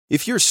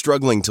If you're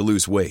struggling to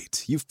lose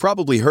weight, you've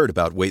probably heard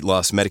about weight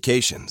loss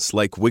medications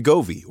like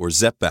Wegovy or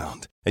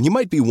Zepbound, and you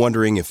might be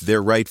wondering if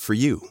they're right for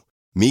you.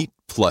 Meet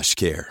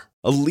PlushCare,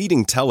 a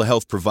leading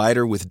telehealth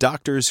provider with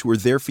doctors who are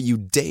there for you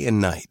day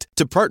and night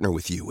to partner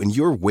with you in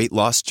your weight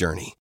loss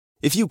journey.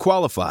 If you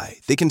qualify,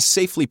 they can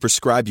safely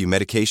prescribe you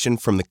medication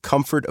from the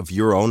comfort of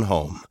your own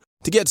home.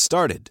 To get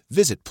started,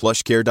 visit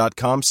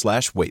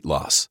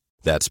plushcare.com/weightloss.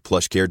 That's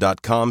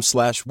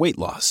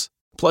plushcare.com/weightloss.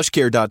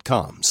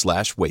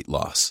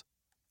 plushcare.com/weightloss.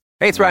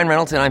 Hey, it's Ryan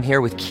Reynolds, and I'm here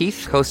with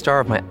Keith, co-star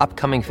of my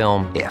upcoming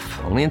film, If,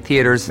 only in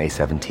theaters May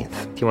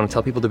 17th. Do you want to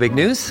tell people the big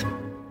news?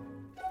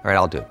 All right,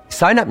 I'll do it.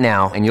 Sign up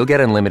now and you'll get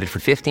unlimited for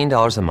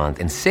 $15 a month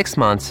and 6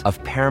 months of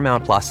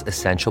Paramount Plus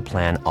Essential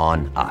Plan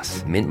on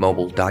us.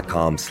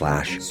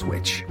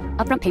 MintMobile.com/switch.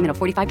 Upfront payment of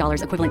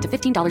 $45 equivalent to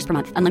 $15 per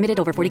month. Unlimited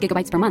over 40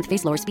 gigabytes per month.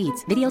 Face lower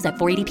speeds. Videos at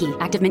 480p.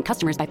 Active Mint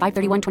customers by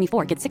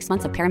 531.24 get 6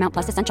 months of Paramount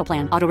Plus Essential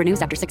Plan. Auto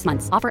renews after 6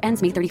 months. Offer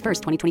ends May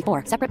 31st,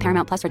 2024. Separate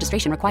Paramount Plus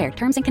registration required.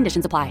 Terms and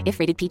conditions apply if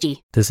rated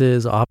PG. This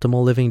is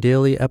Optimal Living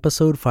Daily,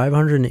 episode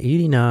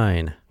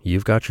 589.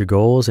 You've got your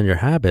goals and your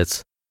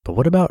habits, but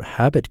what about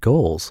habit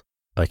goals?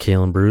 By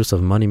Kalen Bruce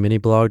of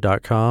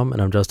MoneyMiniBlog.com, and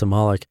I'm Justin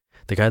Malik,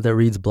 the guy that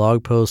reads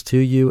blog posts to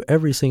you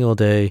every single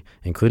day,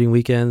 including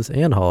weekends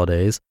and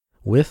holidays,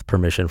 with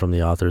permission from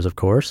the authors, of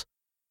course.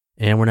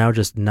 And we're now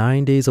just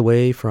 9 days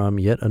away from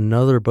yet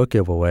another book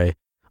giveaway.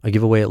 I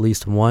give away at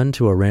least one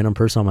to a random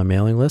person on my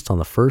mailing list on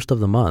the first of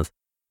the month,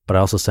 but I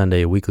also send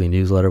a weekly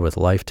newsletter with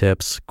life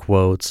tips,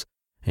 quotes,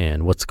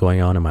 and what's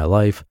going on in my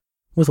life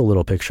with a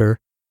little picture.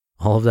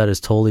 All of that is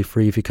totally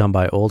free if you come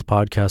by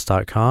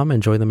oldpodcast.com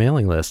and join the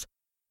mailing list.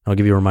 I'll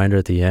give you a reminder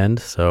at the end.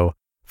 So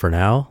for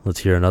now,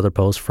 let's hear another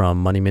post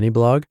from Money Mini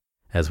Blog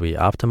as we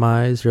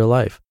optimize your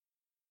life.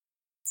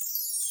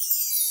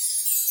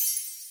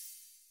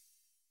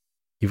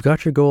 You've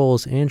got your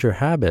goals and your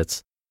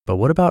habits, but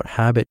what about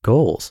habit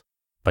goals?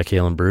 By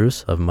Kalen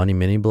Bruce of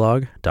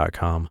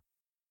MoneyMiniBlog.com.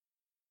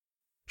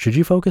 Should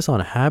you focus on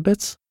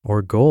habits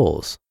or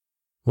goals?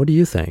 What do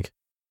you think?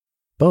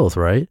 Both,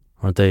 right?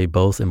 Aren't they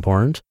both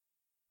important?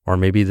 Or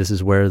maybe this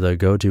is where the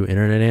go-to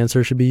internet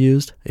answer should be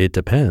used. It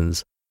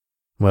depends.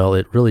 Well,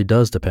 it really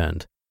does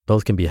depend.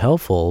 Both can be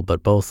helpful,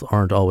 but both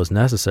aren't always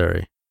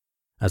necessary.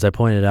 As I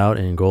pointed out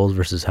in Goals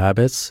versus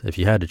Habits, if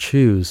you had to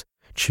choose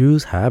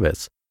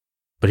habits.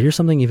 But here's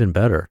something even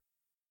better.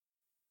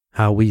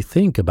 How we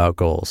think about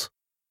goals.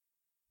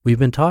 We've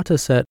been taught to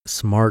set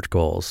SMART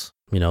goals,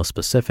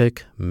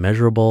 specific,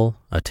 measurable,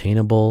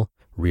 attainable,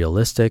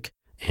 realistic,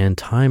 and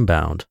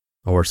time-bound,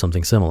 or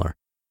something similar.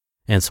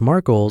 And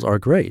SMART goals are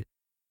great.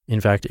 In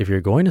fact, if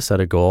you're going to set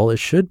a goal, it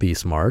should be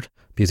SMART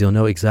because you'll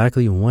know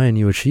exactly when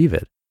you achieve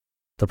it.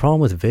 The problem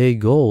with vague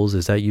goals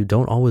is that you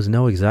don't always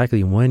know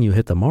exactly when you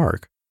hit the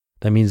mark.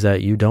 That means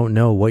that you don't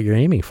know what you're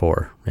aiming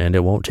for, and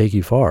it won't take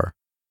you far.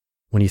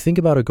 When you think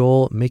about a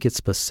goal, make it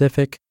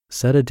specific,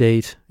 set a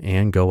date,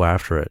 and go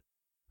after it.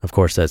 Of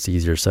course, that's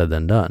easier said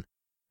than done.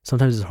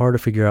 Sometimes it's hard to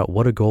figure out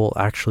what a goal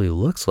actually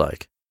looks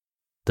like.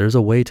 There's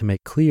a way to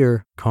make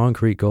clear,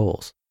 concrete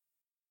goals.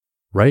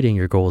 Writing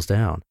your goals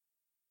down.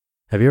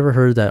 Have you ever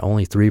heard that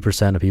only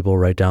 3% of people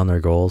write down their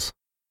goals?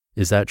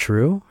 Is that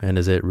true? And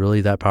is it really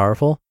that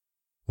powerful?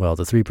 Well,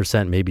 the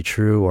 3% may be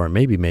true or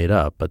may be made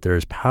up, but there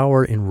is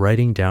power in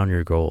writing down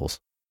your goals.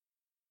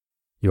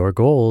 Your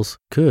goals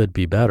could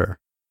be better.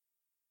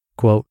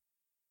 Quote,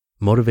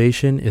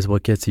 motivation is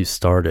what gets you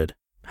started.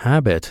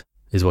 Habit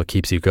is what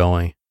keeps you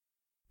going.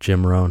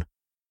 Jim Rohn.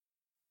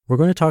 We're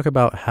going to talk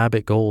about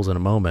habit goals in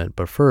a moment,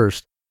 but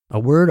first, a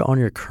word on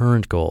your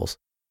current goals.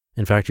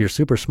 In fact, you're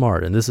super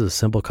smart, and this is a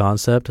simple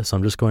concept, so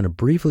I'm just going to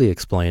briefly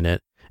explain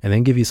it and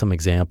then give you some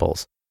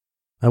examples.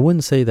 I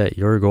wouldn't say that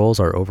your goals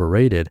are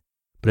overrated,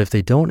 but if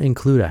they don't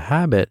include a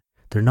habit,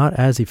 they're not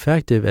as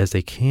effective as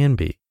they can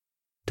be.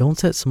 Don't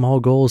set small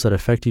goals that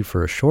affect you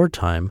for a short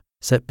time,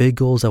 set big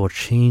goals that will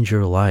change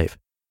your life.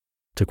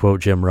 To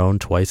quote Jim Rohn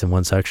twice in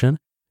one section,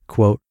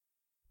 quote,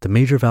 the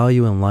major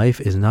value in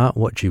life is not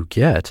what you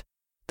get.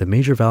 The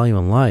major value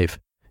in life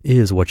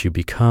is what you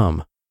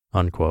become,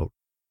 unquote.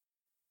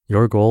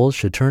 Your goals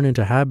should turn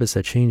into habits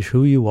that change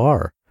who you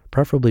are,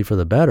 preferably for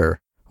the better,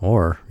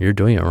 or you're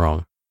doing it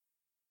wrong.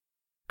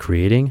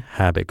 Creating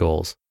habit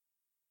goals.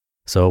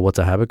 So what's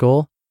a habit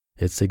goal?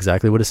 It's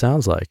exactly what it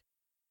sounds like.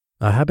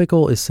 A habit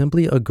goal is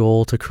simply a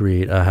goal to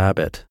create a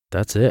habit.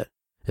 That's it.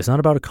 It's not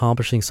about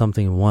accomplishing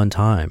something one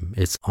time.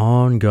 It's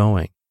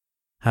ongoing.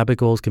 Habit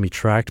goals can be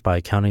tracked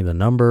by counting the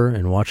number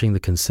and watching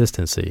the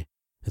consistency.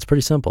 It's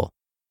pretty simple.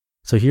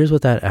 So here's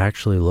what that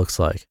actually looks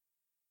like.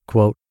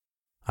 Quote,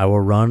 I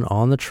will run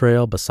on the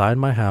trail beside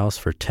my house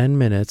for 10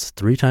 minutes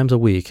 3 times a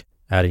week,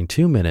 adding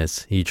 2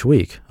 minutes each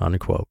week,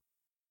 unquote.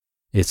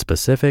 It's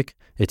specific,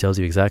 it tells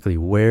you exactly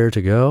where to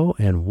go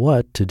and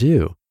what to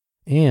do,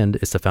 and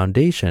it's the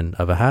foundation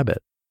of a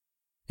habit.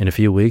 In a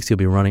few weeks, you'll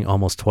be running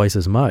almost twice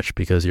as much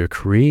because you're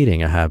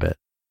creating a habit.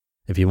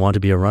 If you want to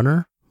be a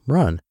runner,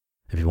 run.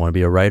 If you want to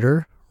be a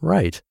writer,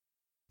 write.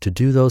 To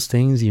do those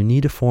things, you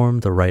need to form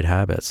the right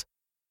habits.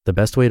 The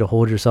best way to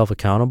hold yourself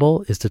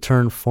accountable is to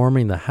turn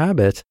forming the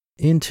habit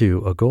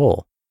into a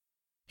goal.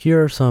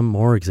 Here are some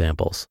more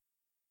examples.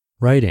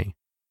 Writing.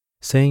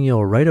 Saying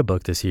you'll write a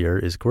book this year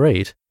is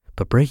great,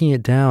 but breaking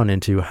it down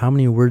into how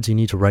many words you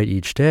need to write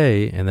each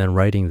day and then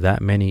writing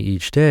that many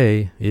each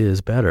day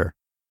is better.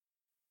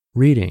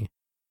 Reading.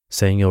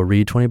 Saying you'll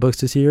read 20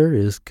 books this year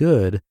is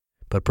good,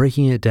 but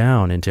breaking it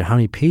down into how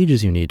many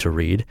pages you need to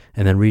read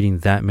and then reading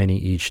that many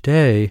each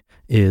day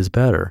is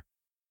better.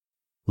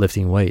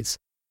 Lifting weights.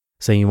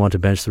 Saying you want to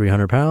bench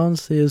 300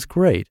 pounds is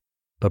great,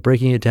 but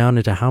breaking it down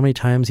into how many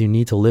times you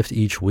need to lift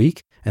each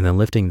week and then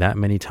lifting that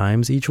many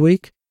times each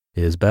week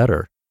is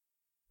better.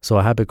 So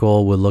a habit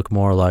goal would look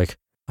more like,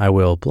 I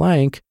will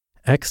blank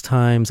X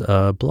times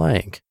a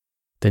blank.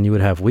 Then you would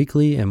have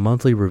weekly and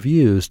monthly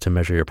reviews to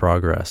measure your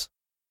progress.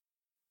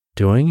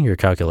 Doing your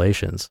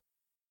calculations.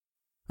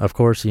 Of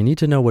course, you need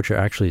to know what you're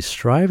actually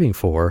striving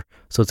for,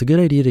 so it's a good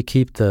idea to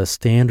keep the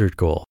standard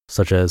goal,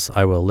 such as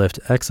I will lift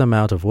X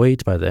amount of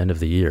weight by the end of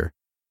the year.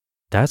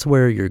 That's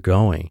where you're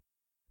going.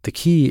 The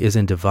key is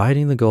in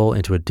dividing the goal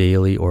into a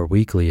daily or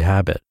weekly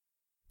habit.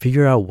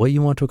 Figure out what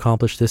you want to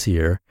accomplish this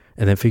year,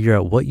 and then figure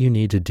out what you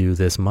need to do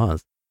this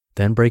month.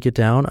 Then break it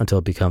down until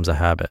it becomes a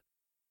habit.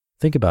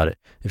 Think about it.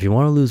 If you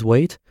want to lose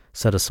weight,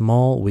 set a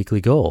small weekly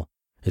goal.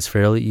 It's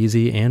fairly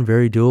easy and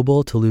very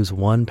doable to lose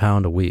 1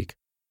 pound a week.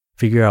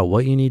 Figure out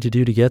what you need to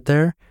do to get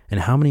there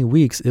and how many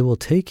weeks it will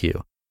take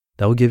you.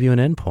 That will give you an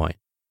endpoint.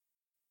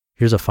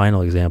 Here's a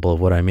final example of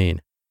what I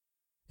mean.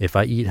 If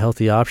I eat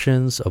healthy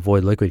options,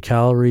 avoid liquid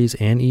calories,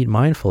 and eat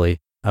mindfully,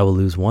 I will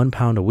lose 1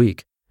 pound a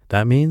week.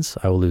 That means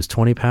I will lose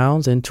 20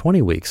 pounds in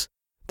 20 weeks.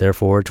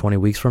 Therefore, 20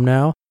 weeks from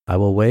now, I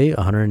will weigh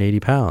 180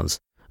 pounds,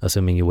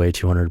 assuming you weigh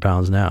 200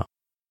 pounds now.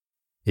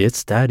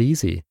 It's that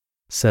easy.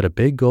 Set a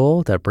big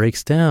goal that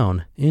breaks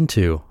down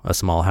into a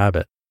small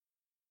habit.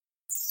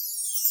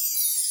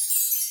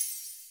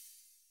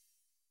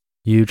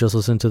 You just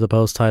listened to the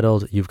post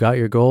titled, You've Got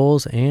Your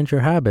Goals and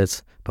Your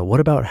Habits, but what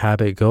about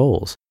habit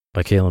goals?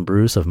 By Kaylin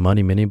Bruce of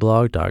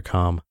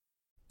MoneyMiniBlog.com.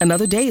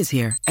 Another day is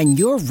here, and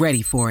you're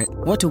ready for it.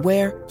 What to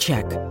wear?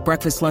 Check.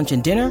 Breakfast, lunch,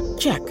 and dinner?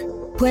 Check.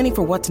 Planning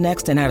for what's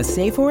next and how to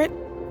save for it?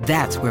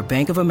 That's where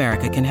Bank of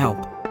America can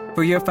help.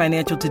 For your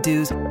financial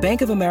to-dos,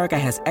 Bank of America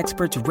has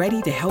experts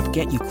ready to help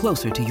get you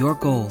closer to your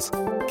goals.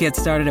 Get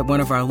started at one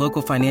of our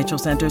local financial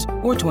centers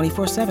or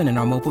 24/7 in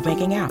our mobile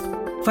banking app.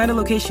 Find a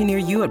location near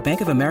you at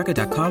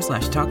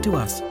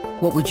bankofamerica.com/talktous.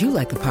 What would you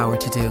like the power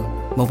to do?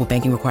 Mobile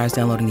banking requires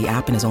downloading the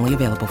app and is only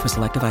available for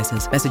select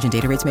devices. Message and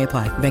data rates may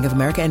apply. Bank of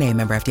America N.A.,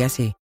 member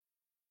FDIC.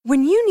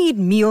 When you need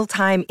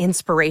mealtime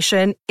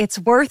inspiration, it's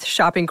worth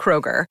shopping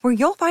Kroger, where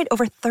you'll find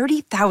over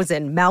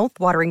 30,000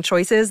 mouth-watering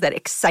choices that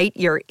excite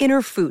your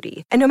inner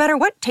foodie. And no matter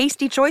what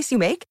tasty choice you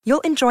make,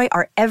 you'll enjoy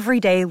our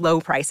everyday low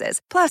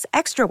prices, plus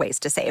extra ways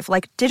to save,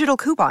 like digital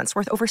coupons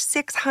worth over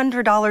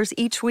 $600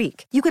 each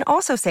week. You can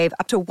also save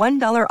up to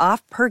 $1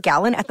 off per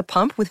gallon at the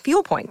pump with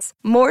fuel points.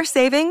 More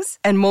savings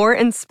and more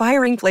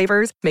inspiring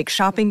flavors make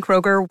shopping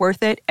Kroger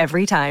worth it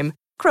every time.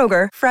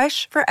 Kroger,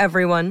 fresh for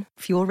everyone.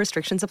 Fuel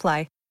restrictions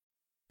apply.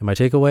 And my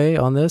takeaway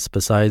on this,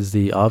 besides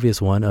the obvious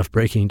one of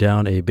breaking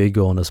down a big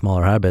goal into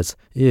smaller habits,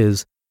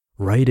 is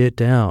write it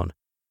down.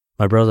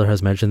 My brother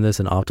has mentioned this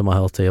in Optimal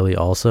Health Daily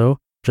also.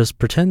 Just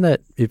pretend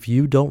that if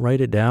you don't write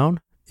it down,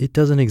 it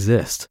doesn't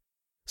exist.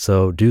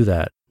 So do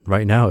that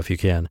right now if you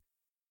can.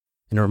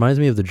 And it reminds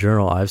me of the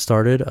journal I've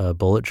started, a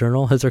bullet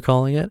journal as they're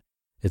calling it.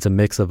 It's a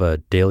mix of a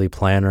daily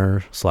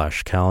planner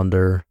 /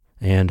 calendar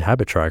and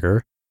habit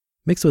tracker,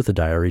 mixed with a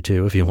diary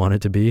too if you want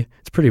it to be.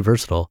 It's pretty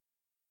versatile.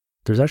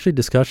 There's actually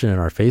discussion in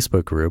our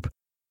Facebook group.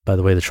 By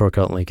the way, the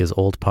shortcut link is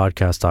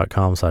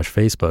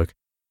oldpodcast.com/Facebook.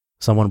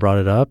 Someone brought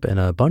it up and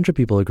a bunch of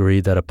people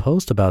agreed that a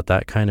post about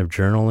that kind of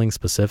journaling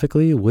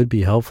specifically would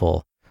be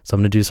helpful. So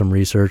I'm going to do some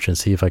research and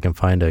see if I can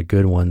find a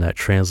good one that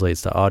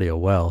translates to audio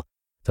well.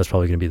 That's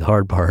probably going to be the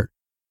hard part.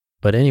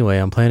 But anyway,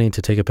 I'm planning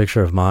to take a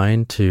picture of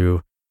mine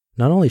to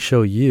not only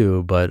show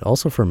you, but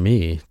also for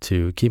me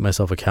to keep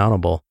myself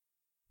accountable.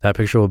 That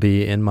picture will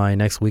be in my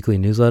next weekly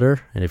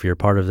newsletter, and if you're a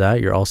part of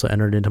that, you're also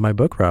entered into my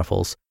book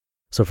raffles.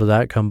 So for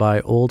that, come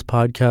by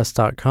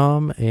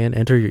oldpodcast.com and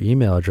enter your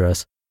email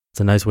address. It's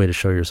a nice way to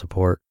show your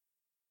support.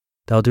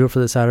 That'll do it for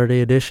the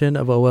Saturday edition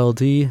of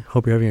OLD.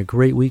 Hope you're having a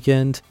great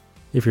weekend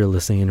if you're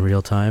listening in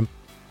real time.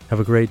 Have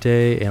a great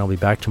day, and I'll be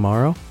back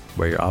tomorrow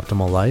where your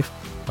optimal life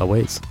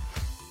awaits.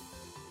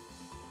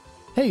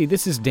 Hey,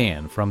 this is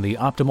Dan from the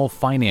Optimal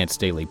Finance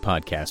Daily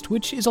podcast,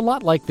 which is a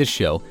lot like this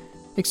show,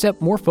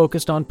 except more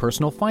focused on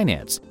personal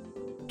finance.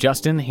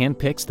 Justin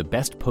handpicks the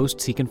best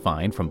posts he can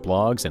find from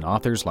blogs and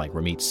authors like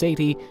Ramit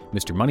Sethi,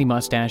 Mr. Money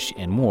Mustache,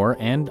 and more,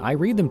 and I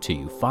read them to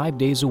you 5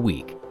 days a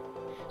week.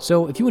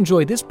 So if you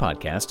enjoy this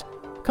podcast,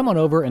 come on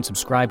over and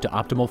subscribe to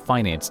Optimal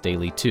Finance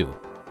Daily too.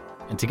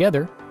 And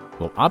together,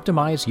 we'll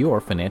optimize your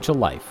financial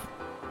life.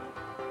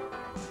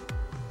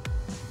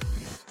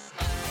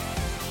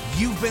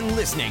 You've been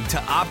listening to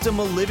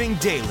Optimal Living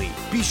Daily.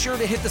 Be sure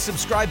to hit the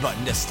subscribe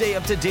button to stay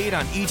up to date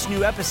on each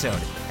new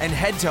episode and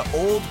head to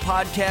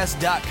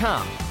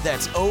oldpodcast.com.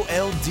 That's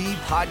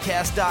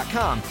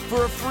OLDpodcast.com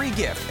for a free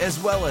gift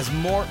as well as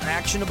more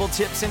actionable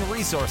tips and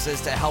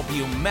resources to help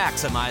you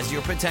maximize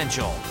your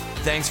potential.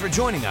 Thanks for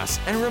joining us,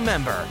 and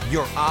remember,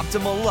 your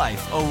optimal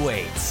life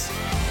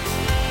awaits.